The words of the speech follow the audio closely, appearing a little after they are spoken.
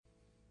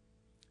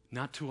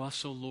Not to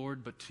us, O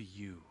Lord, but to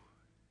you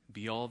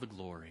be all the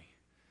glory.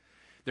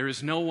 There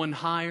is no one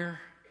higher,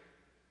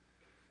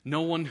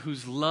 no one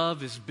whose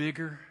love is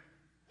bigger,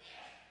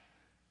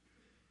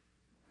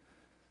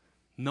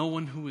 no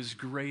one who is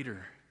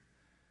greater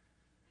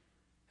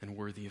and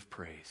worthy of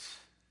praise.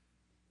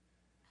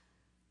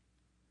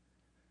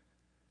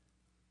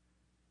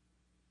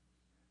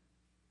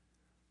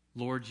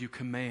 Lord, you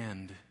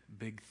command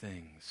big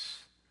things.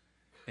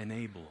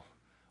 Enable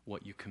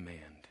what you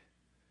command.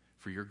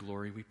 For your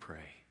glory we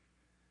pray.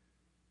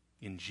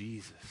 In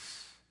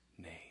Jesus'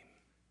 name,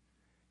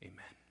 amen.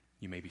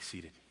 You may be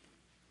seated.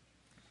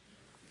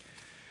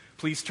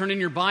 Please turn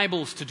in your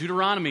Bibles to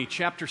Deuteronomy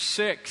chapter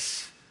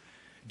 6.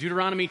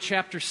 Deuteronomy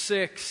chapter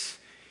 6.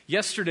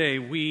 Yesterday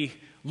we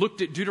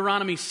looked at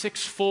Deuteronomy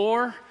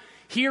 6:4.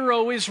 Hear,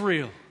 O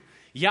Israel,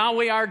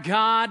 Yahweh our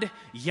God,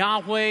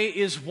 Yahweh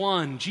is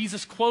one.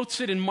 Jesus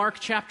quotes it in Mark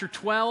chapter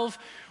 12,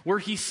 where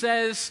he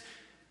says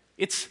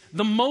it's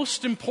the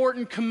most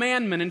important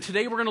commandment. And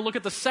today we're going to look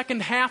at the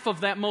second half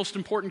of that most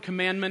important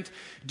commandment,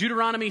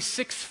 Deuteronomy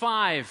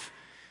 6:5.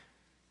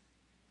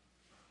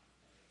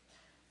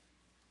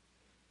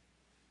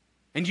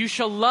 And you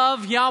shall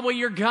love Yahweh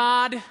your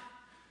God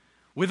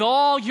with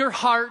all your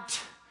heart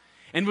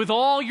and with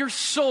all your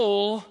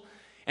soul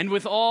and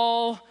with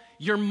all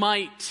your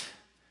might.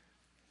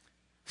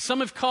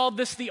 Some have called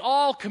this the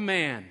all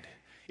command.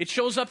 It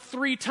shows up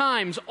 3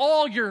 times.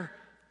 All your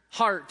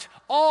heart,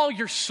 all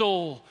your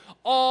soul,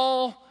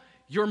 all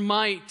your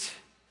might.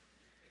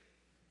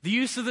 The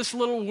use of this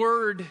little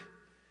word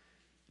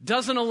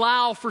doesn't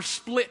allow for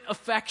split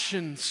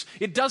affections.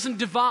 It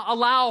doesn't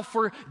allow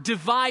for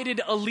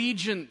divided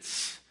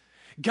allegiance.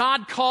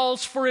 God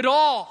calls for it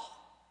all.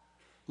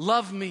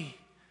 Love me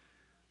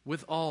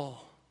with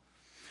all.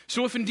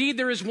 So if indeed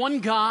there is one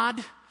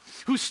God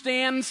who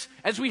stands,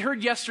 as we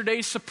heard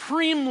yesterday,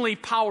 supremely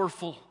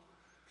powerful,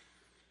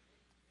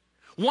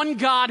 one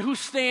God who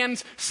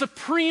stands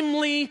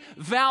supremely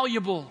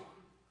valuable,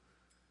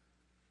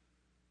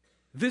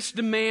 this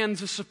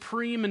demands a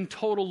supreme and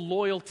total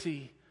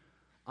loyalty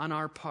on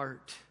our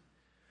part.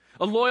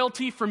 A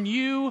loyalty from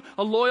you,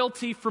 a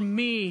loyalty from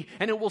me,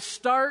 and it will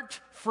start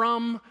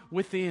from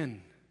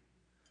within.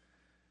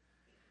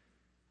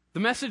 The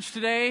message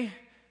today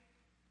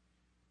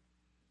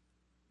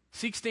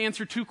seeks to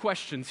answer 2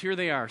 questions. Here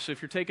they are. So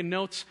if you're taking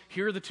notes,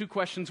 here are the 2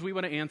 questions we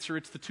want to answer.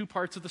 It's the 2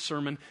 parts of the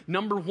sermon.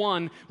 Number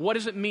 1, what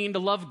does it mean to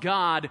love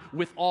God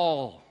with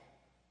all?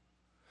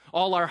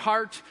 All our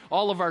heart,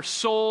 all of our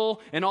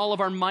soul, and all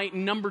of our might.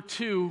 And number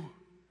 2,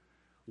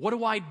 what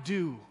do I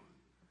do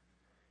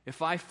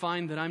if I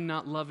find that I'm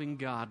not loving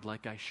God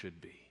like I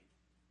should be?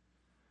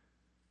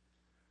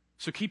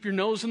 So keep your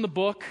nose in the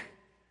book.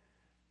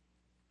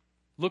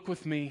 Look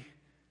with me,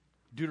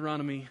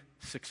 Deuteronomy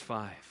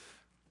 6:5.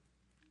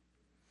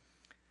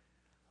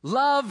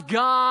 Love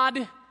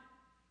God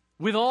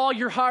with all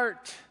your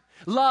heart.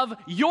 Love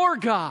your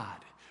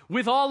God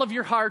with all of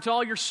your heart,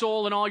 all your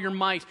soul, and all your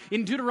might.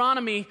 In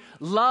Deuteronomy,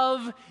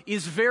 love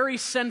is very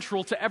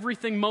central to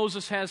everything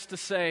Moses has to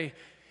say.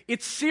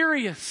 It's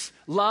serious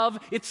love.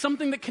 It's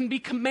something that can be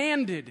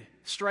commanded,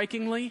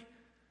 strikingly.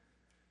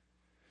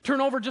 Turn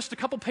over just a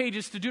couple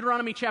pages to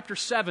Deuteronomy chapter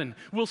 7.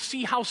 We'll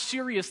see how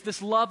serious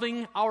this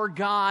loving our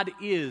God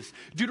is.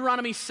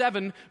 Deuteronomy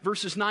 7,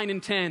 verses 9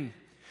 and 10.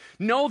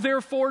 Know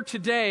therefore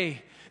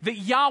today that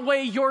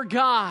Yahweh your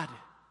God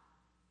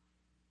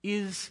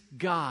is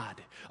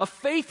God, a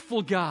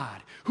faithful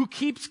God who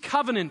keeps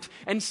covenant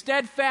and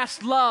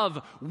steadfast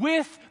love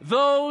with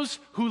those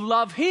who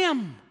love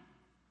him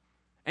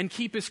and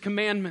keep his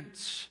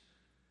commandments.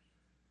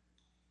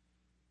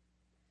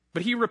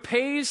 But he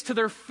repays to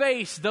their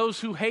face those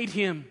who hate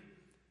him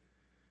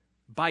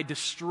by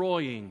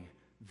destroying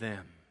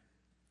them.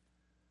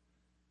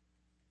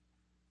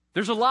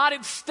 There's a lot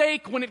at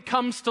stake when it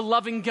comes to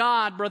loving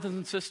God, brothers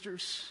and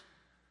sisters.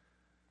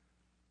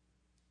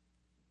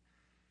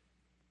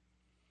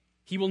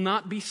 He will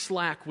not be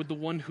slack with the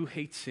one who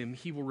hates him.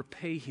 He will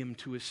repay him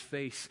to his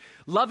face.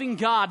 Loving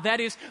God, that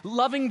is,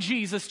 loving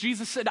Jesus.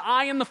 Jesus said,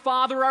 I and the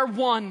Father are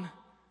one.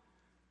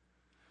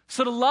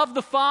 So to love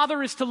the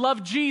Father is to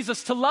love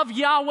Jesus. To love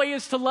Yahweh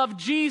is to love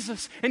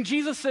Jesus. And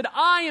Jesus said,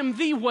 I am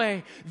the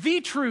way,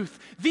 the truth,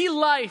 the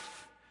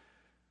life.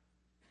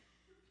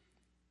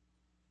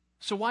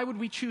 So why would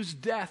we choose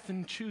death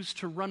and choose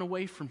to run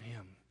away from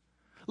him?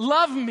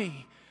 Love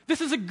me. This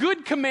is a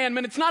good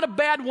commandment. It's not a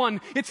bad one.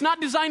 It's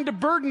not designed to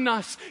burden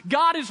us.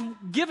 God is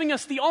giving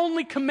us the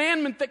only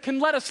commandment that can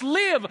let us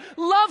live.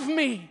 Love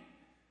me.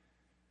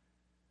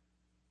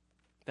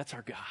 That's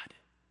our God.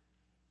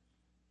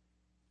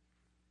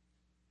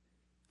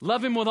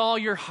 Love him with all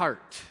your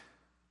heart.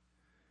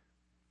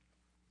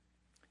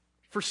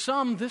 For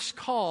some, this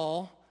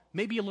call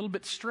may be a little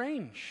bit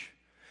strange.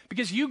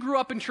 Because you grew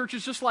up in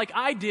churches just like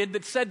I did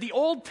that said the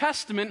Old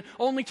Testament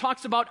only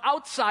talks about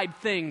outside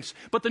things,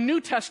 but the New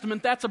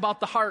Testament, that's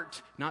about the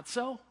heart. Not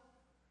so.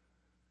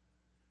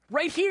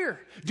 Right here,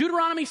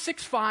 Deuteronomy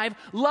 6:5,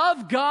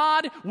 love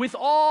God with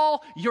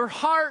all your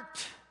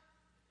heart.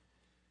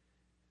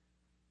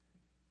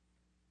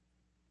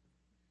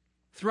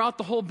 Throughout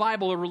the whole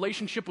Bible, a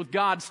relationship with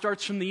God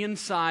starts from the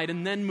inside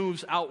and then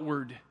moves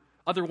outward.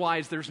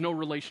 Otherwise, there's no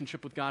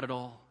relationship with God at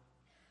all.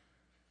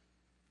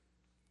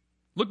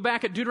 Look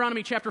back at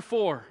Deuteronomy chapter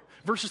 4,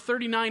 verses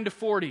 39 to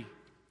 40.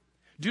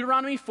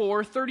 Deuteronomy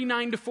 4,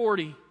 39 to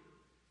 40.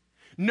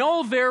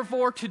 Know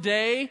therefore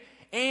today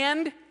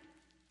and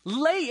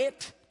lay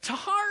it to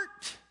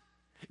heart.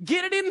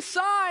 Get it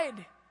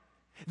inside.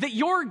 That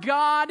your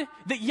God,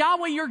 that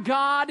Yahweh your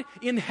God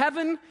in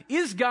heaven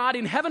is God,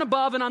 in heaven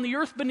above and on the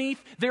earth beneath,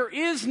 there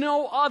is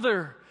no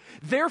other.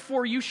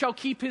 Therefore you shall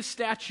keep his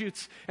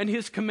statutes and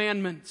his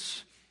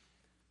commandments.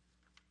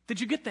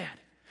 Did you get that?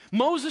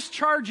 Moses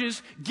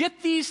charges,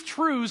 get these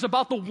truths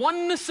about the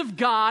oneness of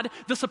God,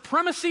 the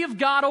supremacy of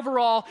God over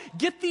all,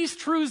 get these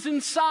truths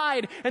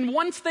inside, and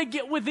once they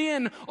get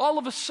within, all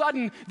of a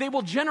sudden, they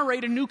will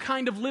generate a new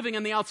kind of living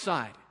on the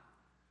outside.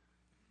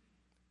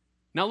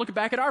 Now look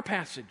back at our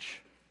passage.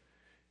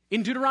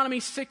 In Deuteronomy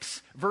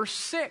 6, verse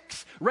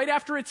 6, right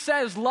after it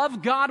says,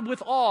 love God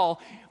with all,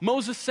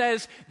 Moses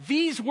says,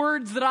 these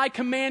words that I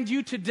command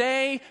you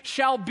today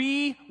shall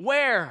be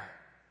where?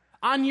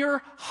 On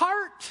your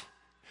heart.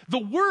 The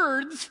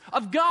words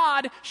of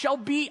God shall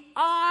be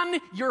on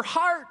your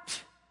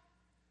heart.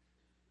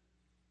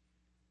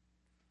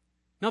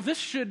 Now this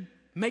should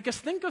make us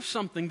think of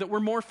something that we're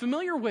more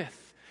familiar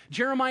with.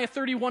 Jeremiah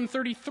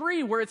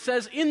 31:33, where it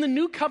says, in the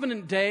new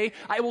covenant day,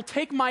 I will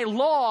take my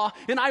law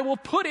and I will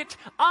put it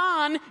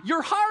on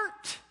your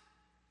heart.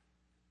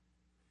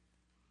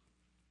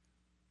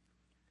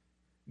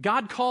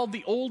 God called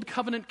the old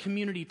covenant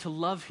community to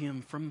love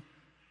him from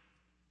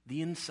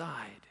the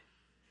inside.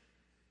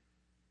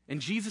 And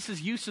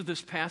Jesus' use of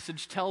this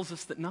passage tells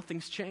us that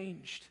nothing's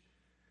changed.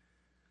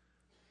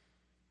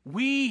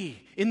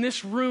 We, in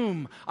this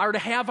room, are to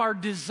have our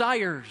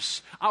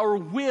desires, our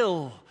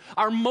will,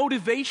 our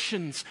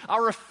motivations,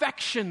 our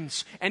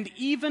affections, and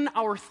even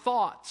our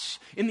thoughts.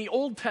 In the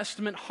Old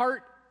Testament,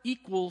 heart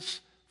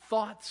equals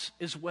thoughts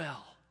as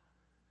well.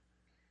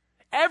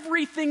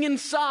 Everything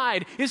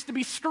inside is to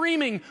be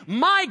screaming,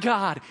 my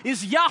God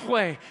is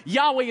Yahweh.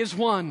 Yahweh is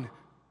one.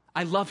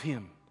 I love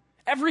him.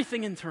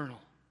 Everything internal.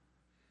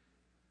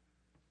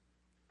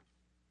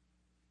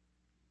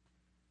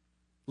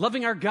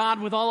 Loving our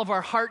God with all of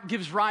our heart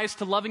gives rise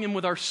to loving him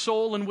with our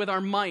soul and with our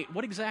might.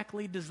 What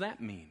exactly does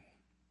that mean?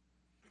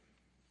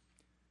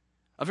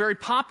 A very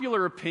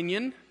popular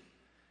opinion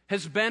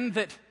has been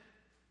that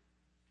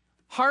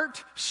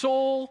heart,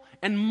 soul,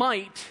 and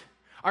might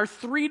are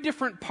three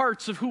different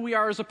parts of who we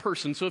are as a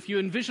person. So if you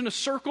envision a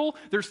circle,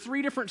 there's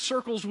three different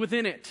circles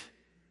within it.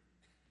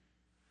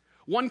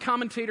 One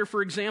commentator,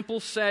 for example,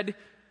 said,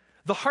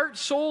 the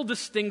heart-soul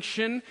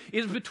distinction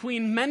is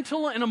between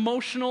mental and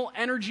emotional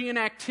energy and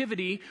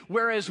activity,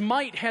 whereas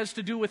might has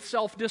to do with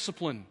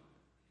self-discipline.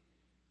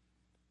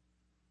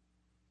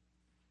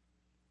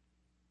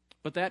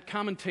 But that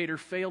commentator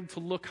failed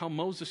to look how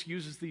Moses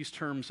uses these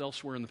terms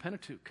elsewhere in the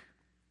Pentateuch.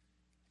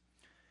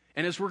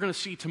 And as we're going to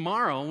see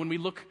tomorrow, when we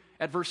look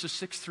at verses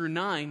 6 through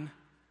 9,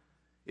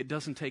 it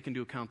doesn't take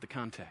into account the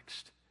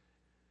context.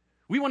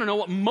 We want to know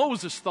what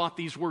Moses thought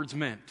these words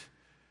meant,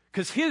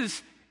 because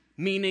his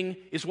meaning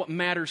is what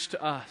matters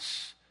to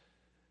us.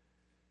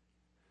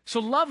 So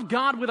love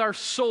God with our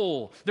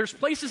soul. There's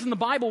places in the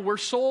Bible where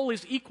soul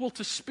is equal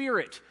to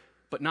spirit,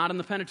 but not in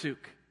the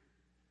Pentateuch.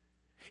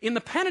 In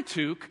the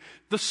Pentateuch,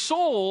 the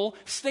soul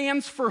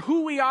stands for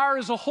who we are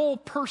as a whole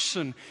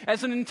person,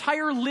 as an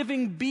entire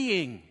living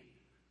being.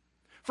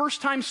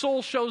 First time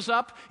soul shows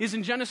up is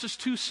in Genesis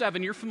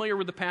 2:7. You're familiar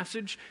with the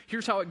passage.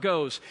 Here's how it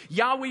goes.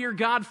 Yahweh your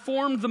God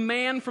formed the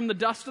man from the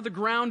dust of the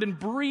ground and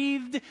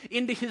breathed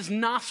into his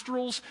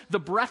nostrils the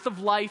breath of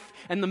life,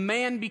 and the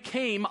man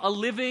became a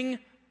living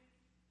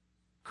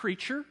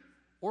creature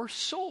or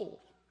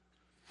soul.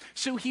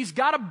 So he's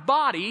got a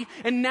body,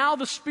 and now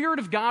the Spirit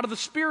of God,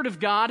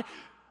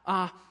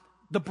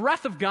 the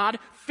breath of God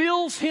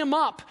fills him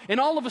up, and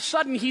all of a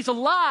sudden he's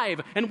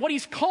alive, and what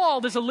he's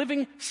called is a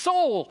living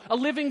soul, a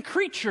living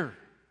creature.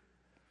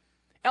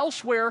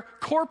 Elsewhere,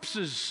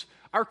 corpses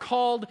are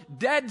called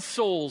dead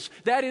souls.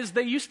 That is,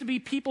 they used to be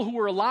people who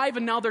were alive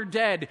and now they're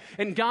dead.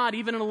 And God,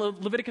 even in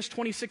Leviticus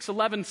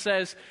 26:11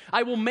 says,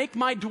 I will make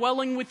my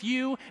dwelling with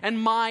you,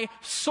 and my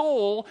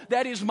soul,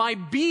 that is my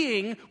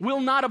being,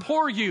 will not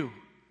abhor you.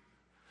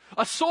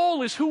 A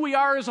soul is who we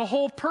are as a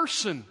whole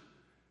person.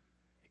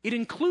 It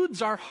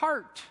includes our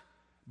heart,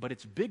 but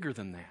it's bigger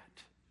than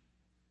that.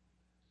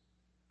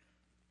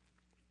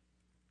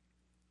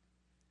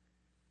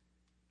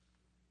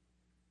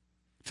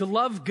 To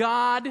love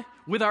God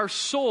with our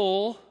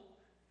soul,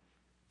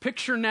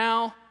 picture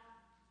now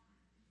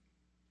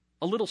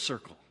a little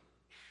circle.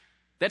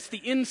 That's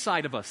the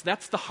inside of us.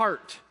 That's the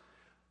heart.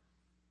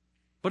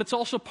 But it's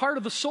also part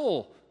of the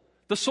soul.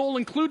 The soul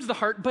includes the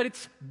heart, but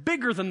it's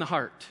bigger than the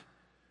heart.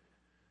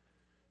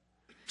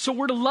 So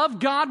we're to love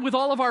God with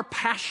all of our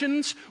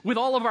passions, with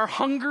all of our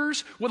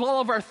hungers, with all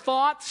of our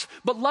thoughts.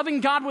 But loving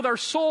God with our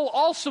soul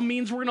also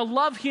means we're going to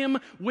love him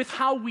with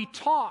how we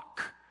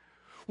talk.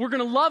 We're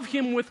going to love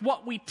him with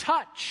what we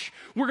touch.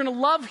 We're going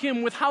to love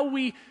him with how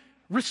we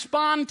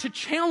respond to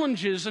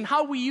challenges and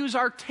how we use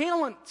our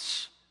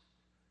talents.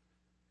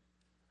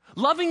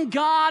 Loving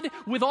God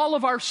with all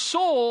of our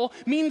soul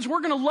means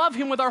we're going to love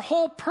Him with our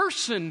whole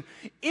person,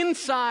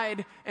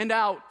 inside and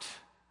out.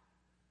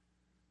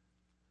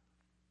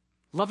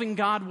 Loving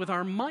God with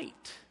our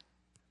might.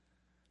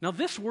 Now,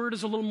 this word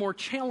is a little more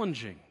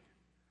challenging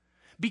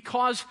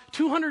because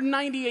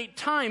 298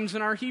 times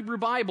in our Hebrew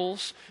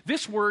Bibles,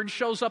 this word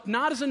shows up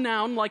not as a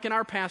noun like in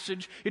our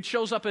passage, it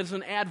shows up as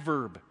an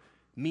adverb,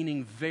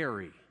 meaning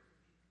very.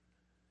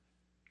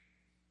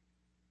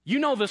 You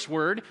know this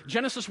word,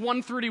 Genesis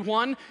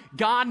 1:31,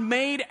 God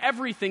made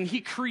everything.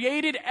 He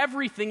created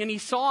everything, and He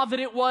saw that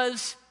it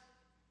was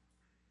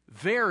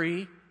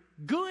very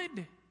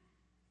good.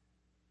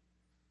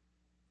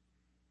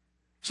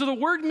 So the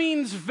word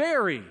means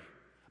very,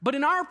 but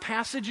in our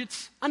passage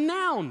it's a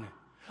noun.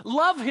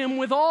 Love Him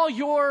with all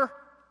your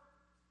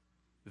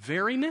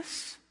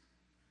veriness.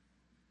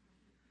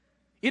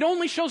 It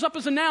only shows up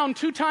as a noun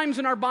 2 times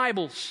in our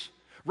Bibles.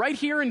 Right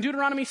here in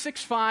Deuteronomy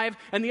 6:5,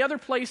 and the other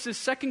place is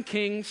 2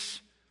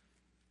 Kings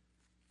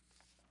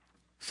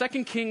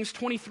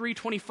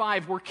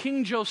 23:25, where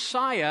King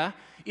Josiah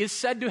is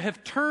said to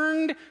have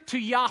turned to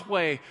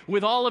Yahweh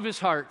with all of his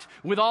heart,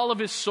 with all of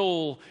his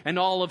soul, and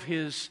all of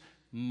his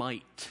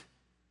might.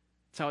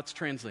 That's how it's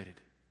translated.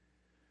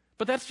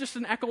 But that's just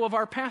an echo of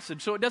our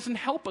passage, so it doesn't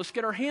help us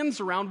get our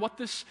hands around what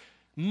this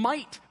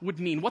might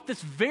would mean, what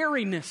this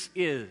veriness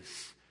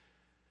is.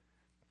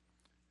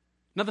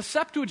 Now the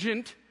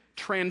Septuagint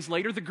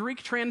translator, the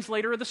Greek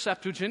translator of the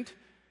Septuagint,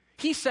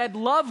 he said,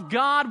 love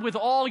God with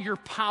all your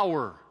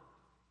power.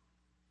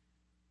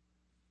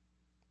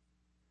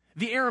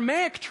 The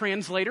Aramaic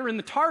translator in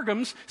the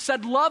Targums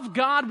said, love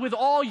God with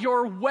all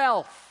your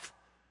wealth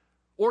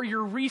or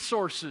your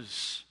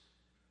resources.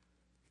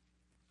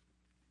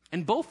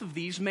 And both of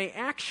these may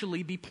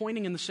actually be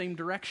pointing in the same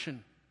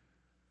direction.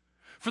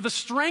 For the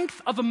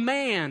strength of a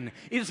man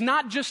is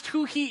not just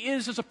who he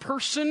is as a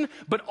person,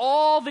 but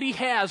all that he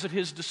has at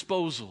his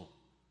disposal.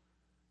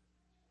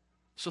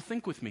 So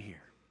think with me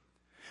here.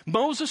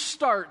 Moses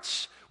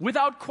starts,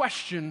 without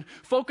question,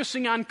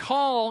 focusing on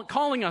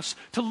calling us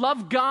to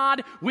love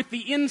God with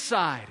the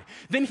inside.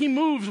 Then he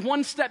moves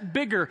one step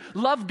bigger.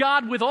 Love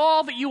God with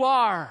all that you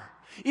are.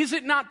 Is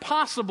it not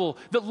possible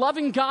that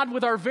loving God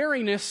with our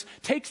veriness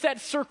takes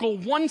that circle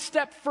one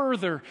step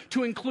further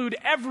to include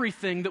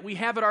everything that we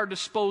have at our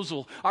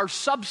disposal, our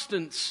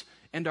substance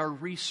and our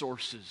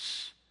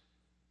resources?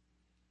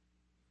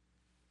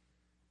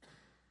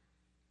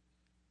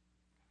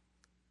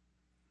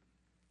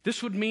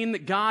 This would mean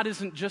that God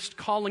isn't just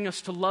calling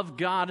us to love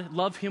God,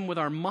 love Him with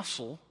our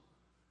muscle.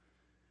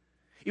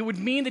 It would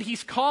mean that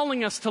He's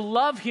calling us to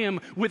love Him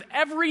with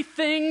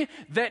everything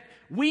that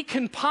we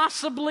can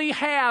possibly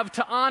have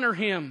to honor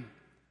Him.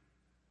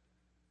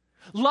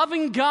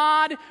 Loving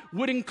God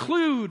would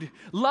include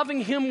loving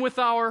Him with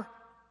our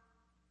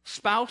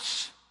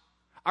spouse,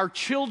 our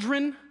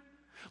children,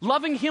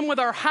 loving Him with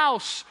our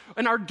house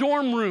and our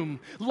dorm room,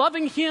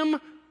 loving Him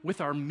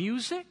with our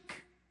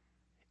music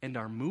and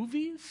our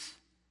movies,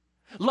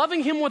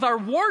 loving Him with our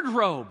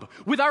wardrobe,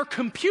 with our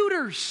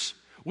computers,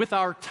 with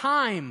our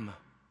time.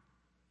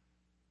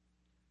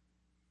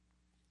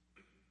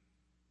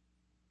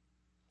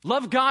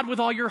 Love God with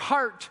all your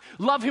heart.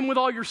 Love Him with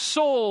all your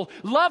soul.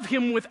 Love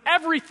Him with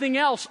everything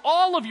else,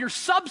 all of your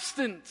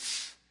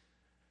substance.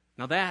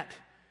 Now that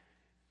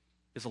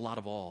is a lot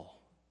of all.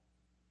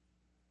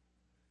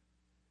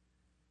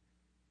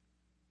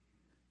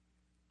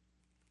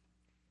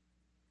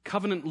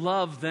 Covenant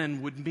love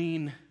then would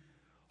mean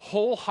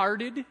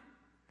wholehearted,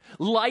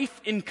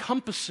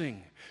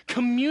 life-encompassing,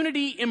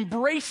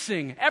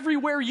 community-embracing.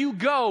 Everywhere you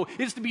go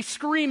is to be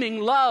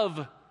screaming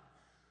love.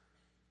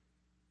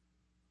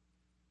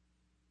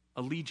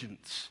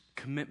 Allegiance,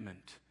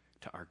 commitment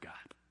to our God.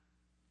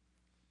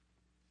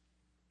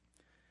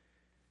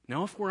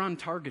 Now, if we're on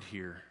target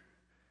here,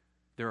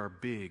 there are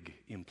big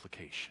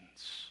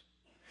implications.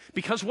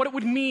 Because what it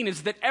would mean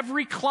is that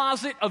every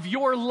closet of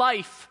your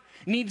life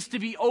needs to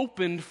be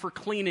opened for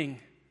cleaning.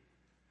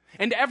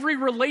 And every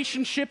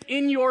relationship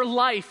in your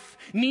life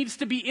needs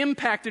to be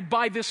impacted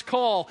by this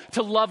call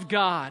to love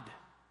God.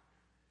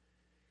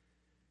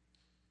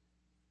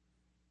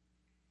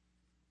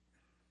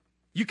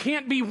 You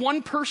can't be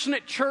one person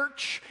at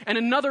church and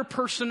another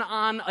person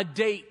on a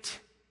date.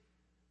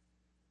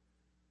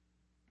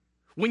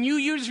 When you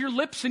use your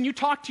lips and you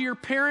talk to your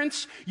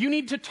parents, you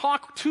need to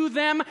talk to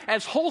them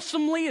as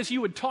wholesomely as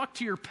you would talk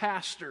to your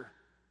pastor.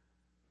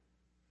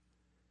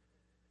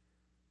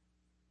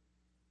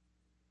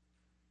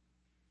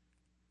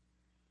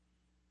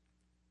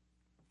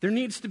 There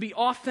needs to be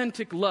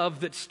authentic love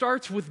that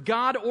starts with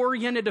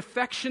God-oriented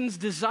affections,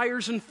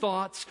 desires, and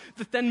thoughts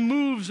that then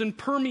moves and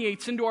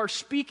permeates into our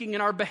speaking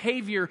and our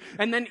behavior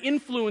and then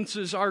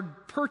influences our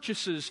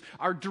purchases,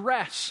 our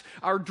dress,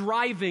 our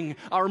driving,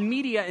 our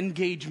media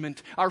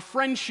engagement, our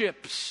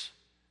friendships.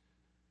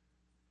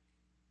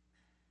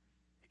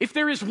 If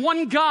there is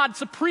one God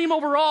supreme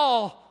over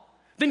all,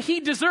 then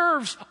He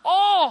deserves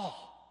all.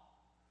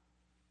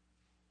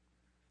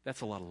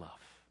 That's a lot of love.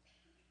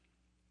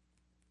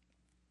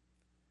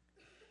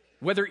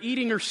 Whether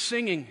eating or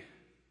singing,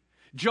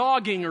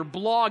 jogging or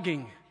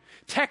blogging,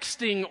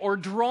 texting or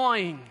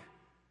drawing,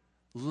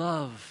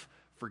 love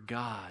for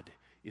God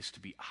is to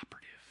be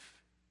operative.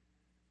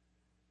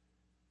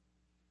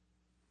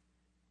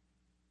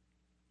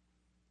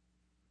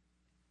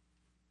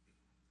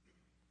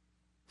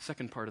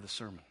 Second part of the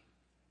sermon.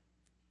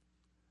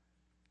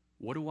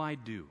 What do I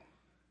do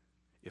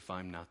if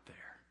I'm not there?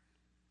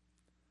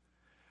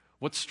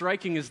 What's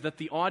striking is that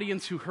the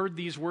audience who heard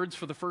these words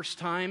for the first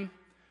time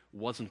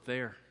wasn't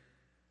there.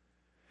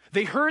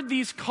 They heard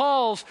these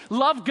calls,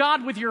 love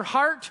God with your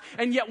heart,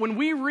 and yet when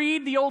we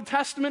read the Old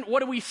Testament,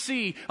 what do we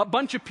see? A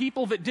bunch of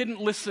people that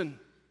didn't listen.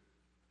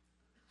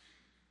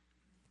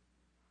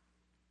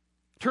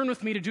 Turn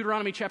with me to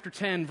Deuteronomy chapter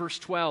 10, verse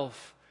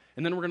 12,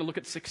 and then we're going to look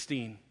at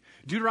 16.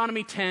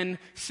 Deuteronomy 10,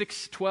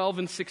 12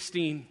 and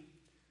 16.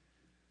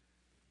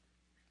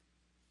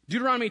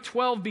 Deuteronomy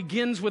 12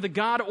 begins with a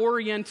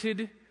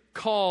God-oriented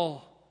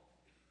call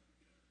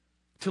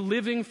to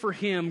living for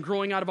Him,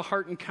 growing out of a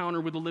heart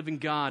encounter with the living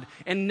God.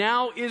 And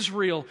now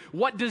Israel,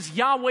 what does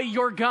Yahweh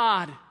your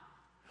God,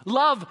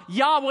 love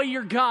Yahweh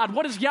your God,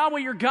 what does Yahweh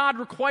your God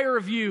require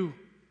of you?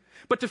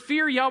 But to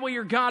fear Yahweh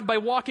your God by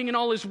walking in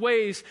all His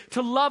ways,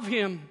 to love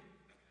Him,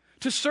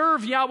 to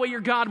serve Yahweh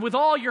your God with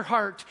all your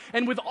heart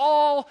and with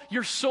all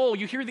your soul.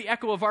 You hear the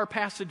echo of our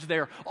passage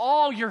there.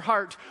 All your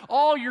heart,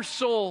 all your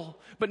soul.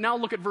 But now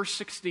look at verse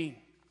 16.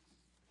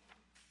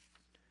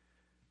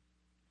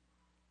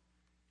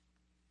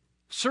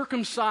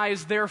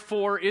 Circumcise,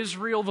 therefore,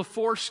 Israel, the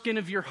foreskin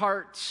of your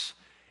hearts,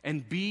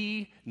 and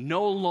be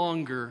no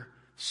longer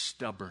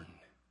stubborn.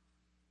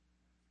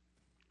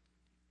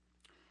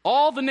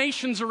 All the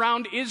nations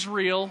around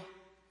Israel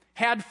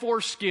had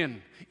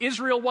foreskin.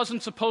 Israel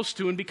wasn't supposed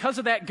to, and because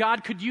of that,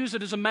 God could use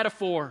it as a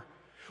metaphor.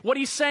 What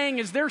He's saying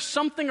is there's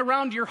something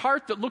around your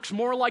heart that looks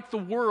more like the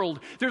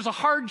world. There's a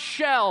hard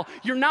shell.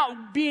 You're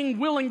not being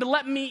willing to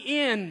let me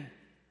in.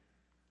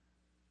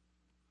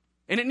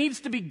 And it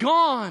needs to be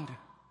gone.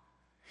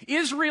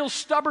 Israel's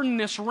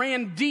stubbornness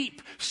ran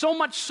deep, so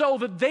much so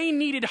that they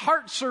needed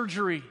heart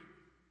surgery.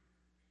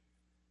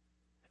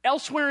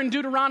 Elsewhere in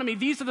Deuteronomy,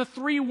 these are the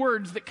three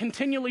words that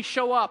continually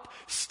show up: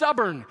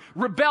 stubborn,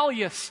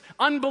 rebellious,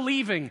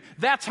 unbelieving.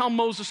 That's how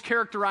Moses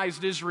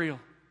characterized Israel.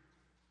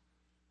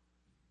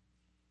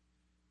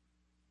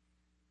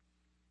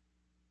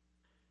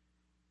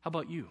 How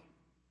about you?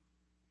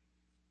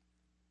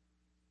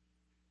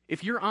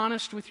 If you're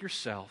honest with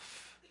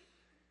yourself,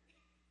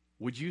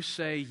 would you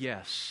say,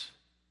 yes,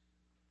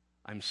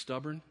 I'm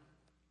stubborn,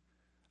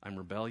 I'm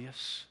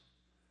rebellious,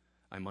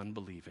 I'm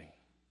unbelieving?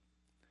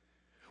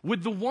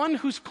 Would the one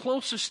who's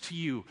closest to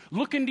you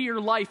look into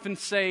your life and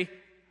say,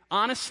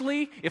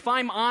 honestly, if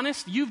I'm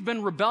honest, you've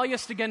been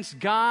rebellious against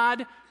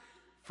God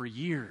for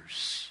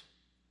years?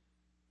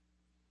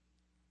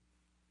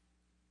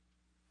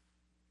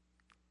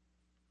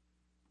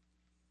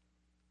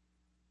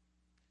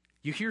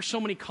 You hear so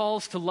many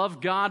calls to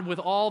love God with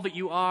all that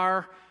you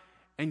are,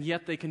 and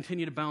yet they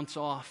continue to bounce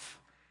off,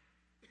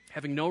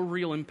 having no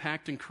real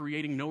impact and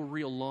creating no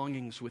real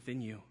longings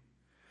within you.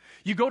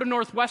 You go to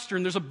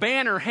Northwestern, there's a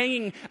banner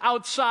hanging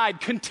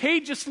outside,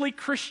 contagiously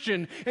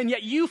Christian, and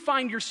yet you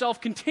find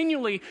yourself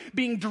continually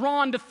being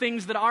drawn to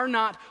things that are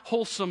not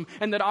wholesome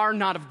and that are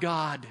not of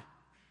God.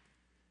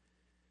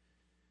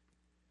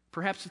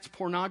 Perhaps it's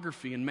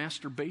pornography and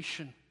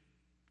masturbation.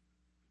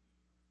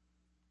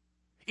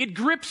 It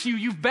grips you.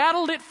 You've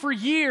battled it for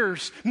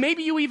years.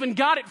 Maybe you even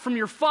got it from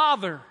your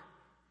father.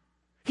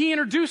 He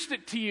introduced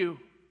it to you.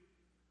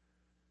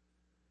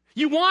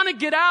 You want to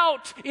get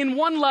out in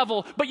one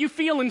level, but you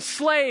feel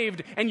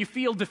enslaved and you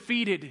feel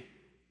defeated.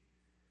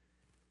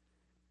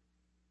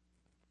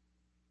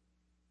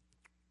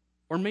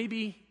 Or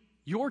maybe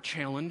your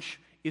challenge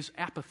is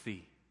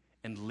apathy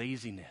and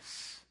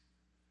laziness.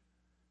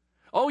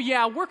 Oh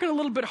yeah, working a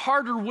little bit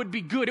harder would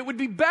be good. It would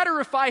be better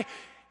if I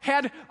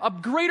had a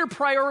greater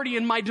priority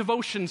in my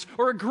devotions,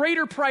 or a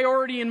greater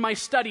priority in my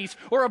studies,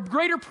 or a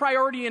greater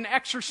priority in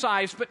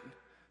exercise. But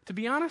to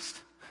be honest,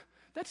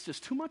 that's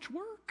just too much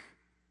work.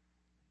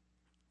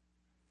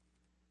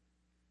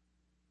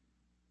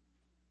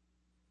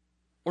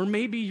 Or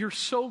maybe you're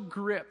so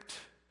gripped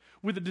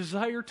with a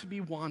desire to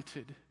be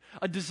wanted,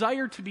 a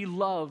desire to be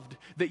loved,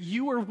 that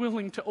you are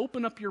willing to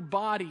open up your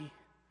body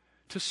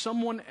to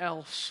someone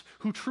else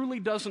who truly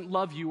doesn't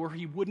love you, or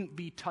he wouldn't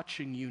be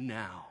touching you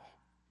now.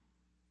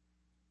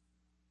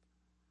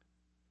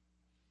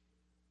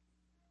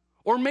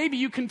 Or maybe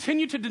you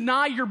continue to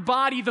deny your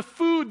body the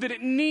food that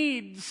it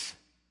needs.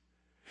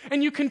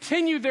 And you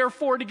continue,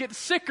 therefore, to get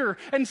sicker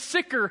and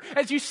sicker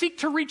as you seek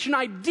to reach an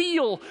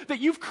ideal that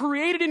you've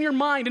created in your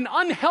mind, an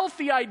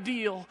unhealthy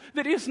ideal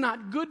that is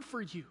not good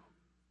for you.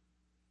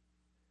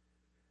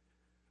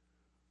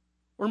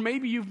 Or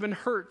maybe you've been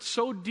hurt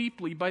so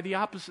deeply by the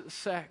opposite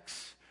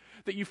sex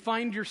that you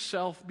find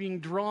yourself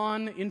being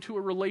drawn into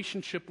a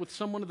relationship with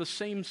someone of the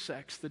same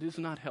sex that is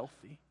not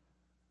healthy.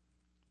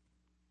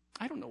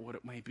 I don't know what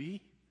it may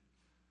be.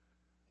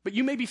 But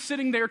you may be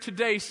sitting there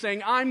today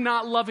saying, I'm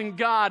not loving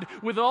God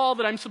with all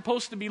that I'm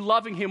supposed to be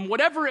loving Him.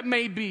 Whatever it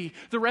may be,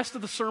 the rest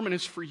of the sermon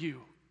is for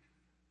you.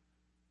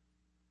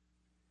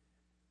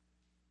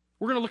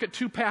 We're going to look at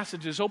two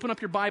passages. Open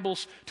up your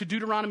Bibles to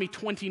Deuteronomy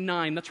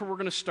 29. That's where we're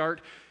going to start.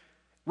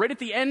 Right at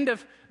the end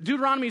of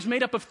Deuteronomy is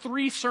made up of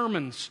 3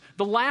 sermons.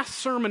 The last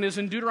sermon is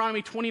in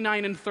Deuteronomy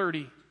 29 and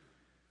 30.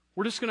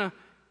 We're just going to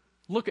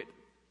look at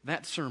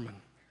that sermon.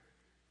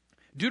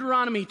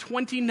 Deuteronomy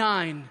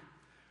 29,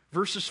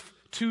 verses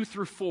 2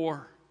 through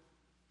 4.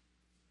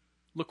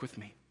 Look with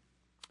me.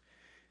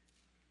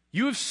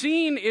 You have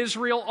seen,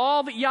 Israel,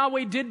 all that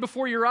Yahweh did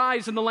before your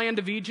eyes in the land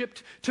of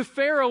Egypt, to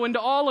Pharaoh and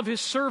to all of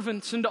his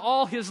servants and to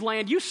all his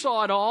land. You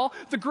saw it all,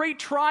 the great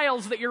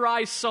trials that your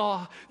eyes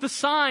saw, the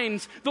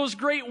signs, those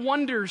great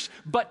wonders.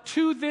 But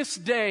to this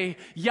day,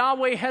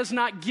 Yahweh has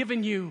not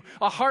given you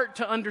a heart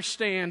to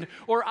understand,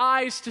 or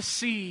eyes to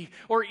see,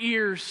 or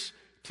ears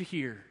to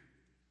hear.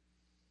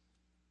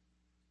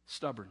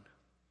 Stubborn,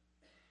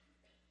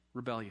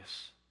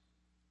 rebellious,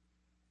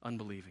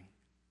 unbelieving.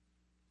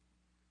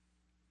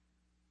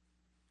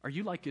 Are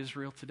you like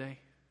Israel today?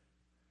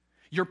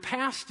 Your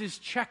past is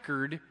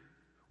checkered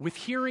with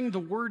hearing the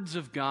words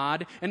of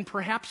God and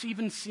perhaps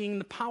even seeing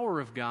the power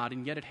of God,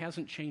 and yet it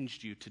hasn't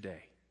changed you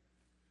today.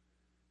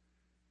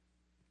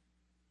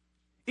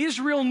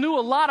 Israel knew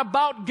a lot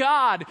about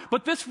God,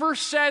 but this verse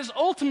says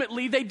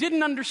ultimately they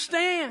didn't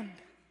understand.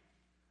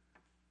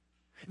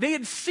 They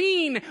had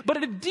seen, but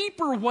in a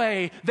deeper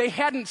way they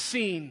hadn't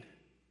seen.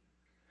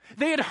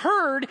 They had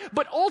heard,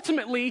 but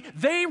ultimately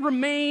they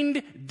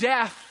remained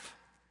deaf.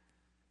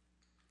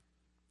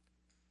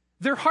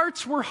 Their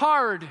hearts were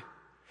hard.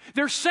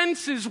 Their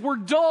senses were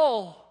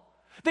dull.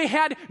 They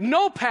had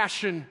no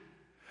passion.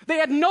 They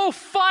had no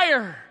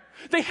fire.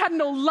 They had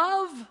no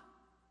love.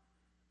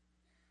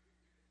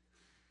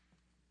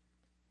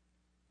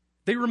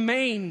 They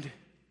remained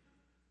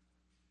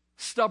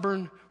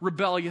stubborn,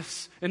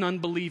 rebellious, and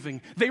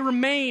unbelieving. They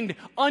remained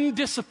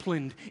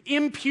undisciplined,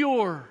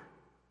 impure,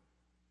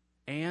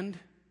 and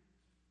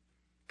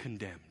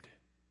condemned.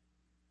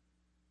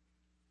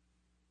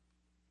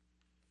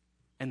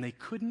 And they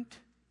couldn't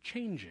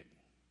change it.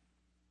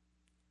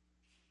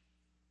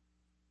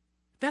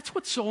 That's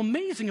what's so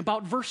amazing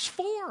about verse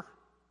 4.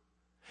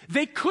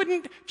 They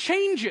couldn't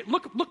change it.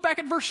 Look back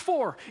at verse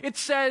 4. It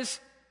says,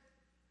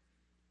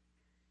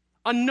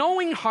 a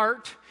knowing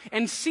heart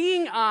and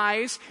seeing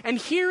eyes and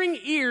hearing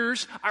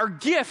ears are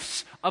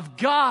gifts of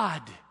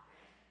God.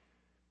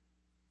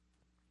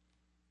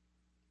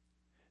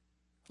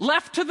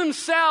 Left to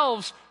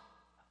themselves,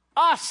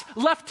 us,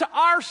 left to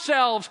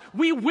ourselves,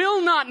 we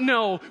will not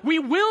know, we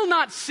will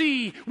not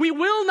see, we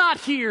will not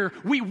hear,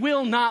 we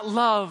will not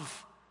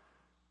love.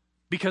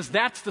 Because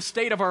that's the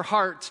state of our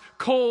hearts,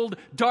 cold,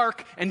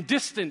 dark, and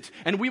distant.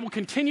 And we will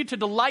continue to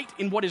delight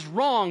in what is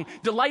wrong,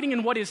 delighting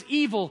in what is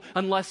evil,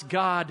 unless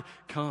God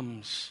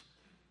comes.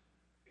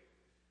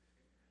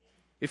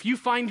 If you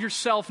find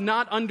yourself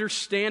not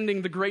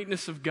understanding the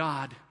greatness of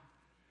God,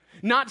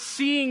 not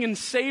seeing and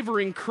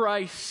savoring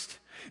Christ,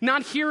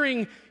 not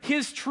hearing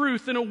His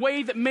truth in a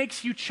way that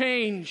makes you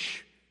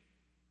change,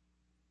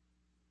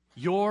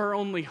 your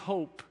only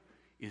hope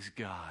is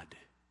God.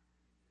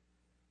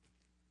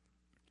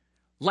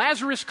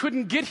 Lazarus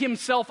couldn't get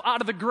himself out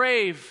of the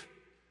grave.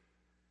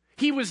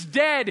 He was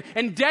dead,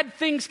 and dead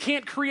things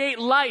can't create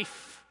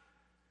life.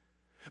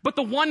 But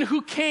the one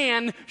who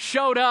can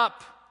showed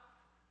up.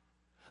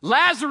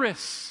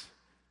 Lazarus,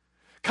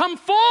 come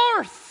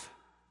forth!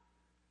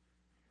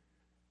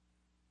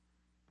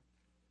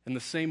 And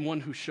the same one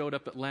who showed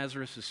up at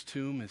Lazarus'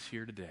 tomb is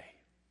here today.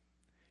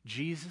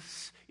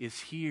 Jesus is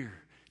here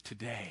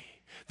today.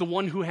 The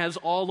one who has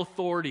all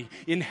authority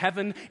in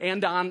heaven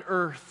and on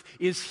earth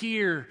is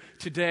here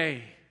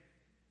today.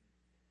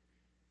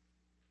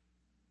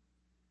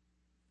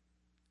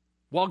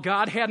 While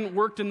God hadn't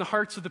worked in the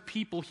hearts of the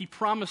people, He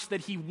promised that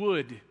He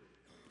would.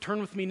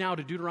 Turn with me now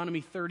to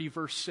Deuteronomy 30,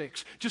 verse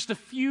 6. Just a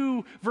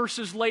few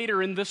verses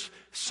later in this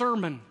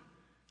sermon,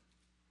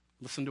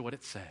 listen to what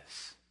it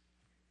says.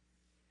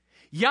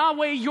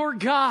 Yahweh your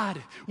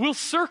God will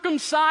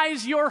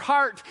circumcise your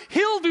heart.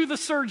 He'll do the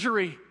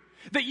surgery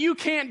that you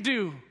can't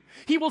do.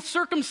 He will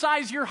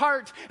circumcise your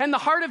heart and the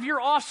heart of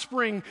your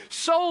offspring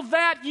so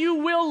that you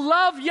will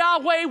love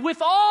Yahweh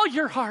with all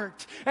your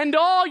heart and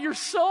all your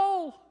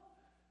soul.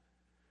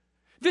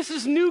 This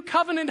is new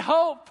covenant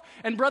hope.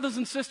 And brothers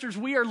and sisters,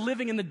 we are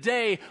living in the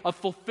day of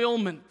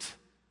fulfillment.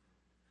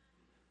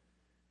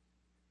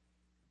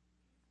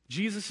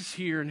 Jesus is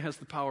here and has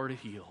the power to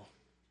heal.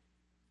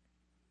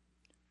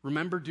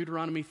 Remember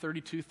Deuteronomy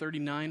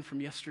 32:39 from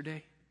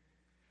yesterday?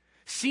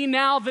 See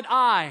now that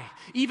I,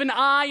 even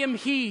I am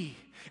He,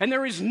 and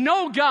there is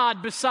no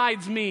God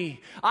besides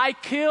me. I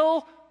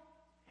kill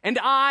and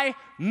I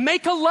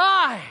make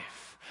alive.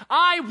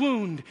 I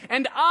wound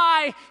and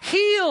I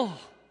heal.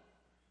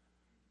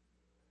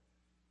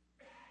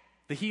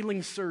 The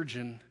healing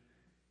surgeon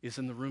is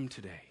in the room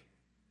today.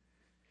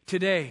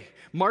 Today,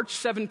 March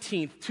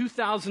 17th,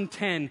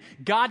 2010,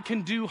 God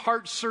can do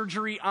heart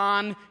surgery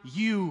on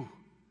you.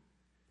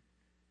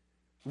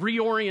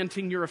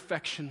 reorienting your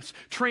affections,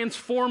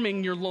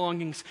 transforming your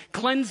longings,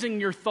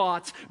 cleansing your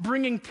thoughts,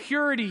 bringing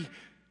purity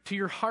to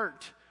your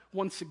heart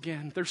once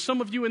again. There's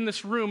some of you in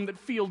this room that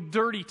feel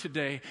dirty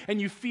today,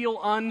 and you feel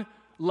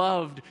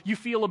unloved. You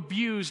feel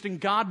abused, and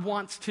God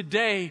wants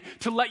today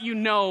to let you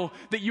know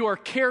that you are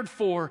cared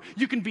for,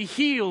 you can be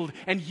healed,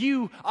 and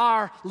you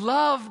are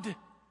loved.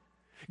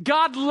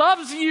 God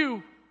loves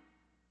you.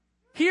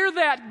 Hear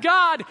that.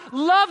 God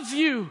loves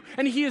you,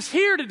 and He is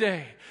here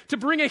today to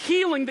bring a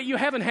healing that you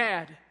haven't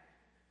had.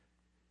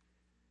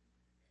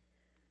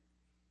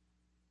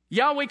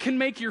 Yahweh can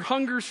make your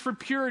hungers for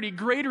purity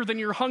greater than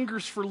your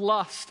hungers for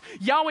lust.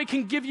 Yahweh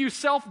can give you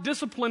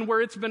self-discipline where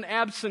it's been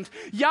absent.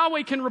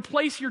 Yahweh can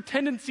replace your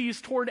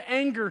tendencies toward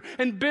anger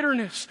and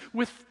bitterness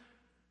with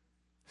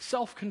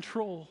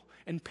self-control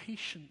and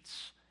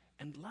patience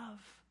and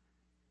love.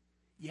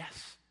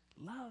 Yes,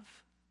 love.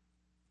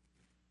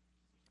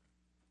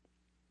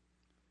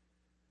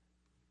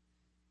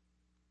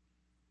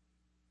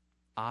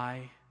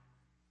 I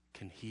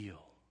can heal.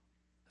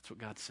 That's what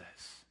God says.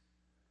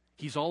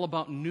 He's all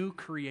about new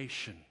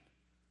creation.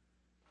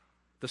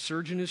 The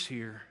surgeon is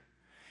here.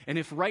 And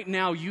if right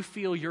now you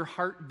feel your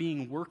heart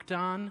being worked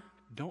on,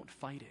 don't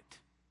fight it.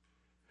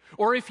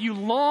 Or if you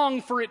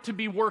long for it to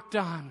be worked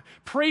on,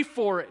 pray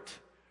for it.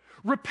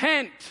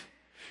 Repent.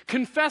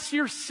 Confess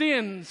your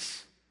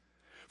sins.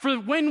 For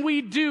when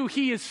we do,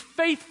 He is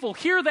faithful.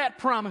 Hear that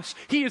promise.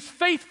 He is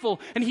faithful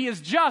and He is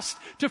just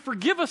to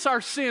forgive us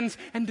our sins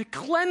and to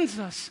cleanse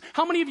us.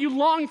 How many of you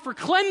long for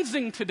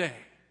cleansing today?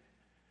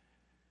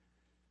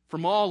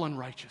 From all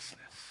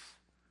unrighteousness.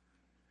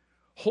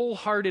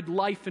 Wholehearted,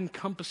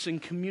 life-encompassing,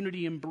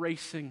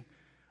 community-embracing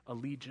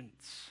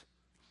allegiance.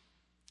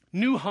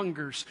 New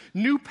hungers,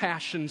 new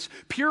passions,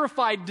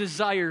 purified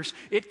desires.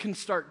 It can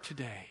start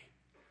today.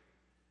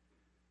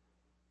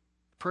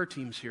 Prayer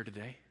team's here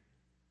today.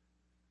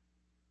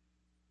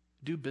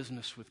 Do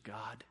business with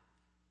God.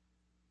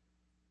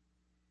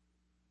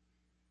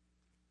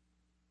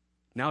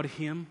 Now to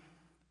Him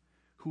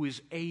who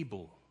is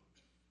able,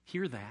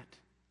 hear that,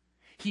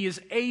 He is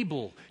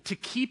able to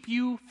keep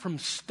you from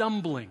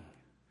stumbling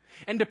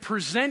and to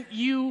present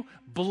you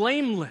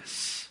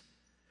blameless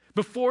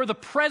before the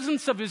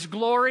presence of His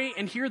glory,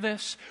 and hear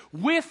this,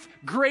 with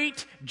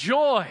great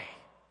joy.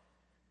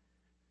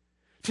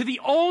 To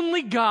the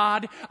only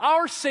God,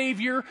 our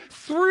Savior,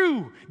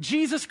 through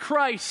Jesus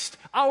Christ,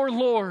 our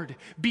Lord,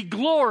 be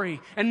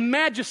glory and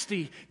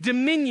majesty,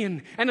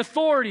 dominion and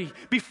authority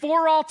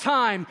before all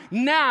time,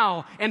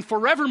 now and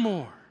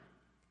forevermore.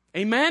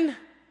 Amen?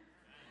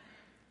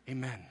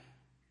 Amen.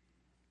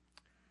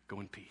 Go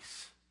in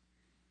peace.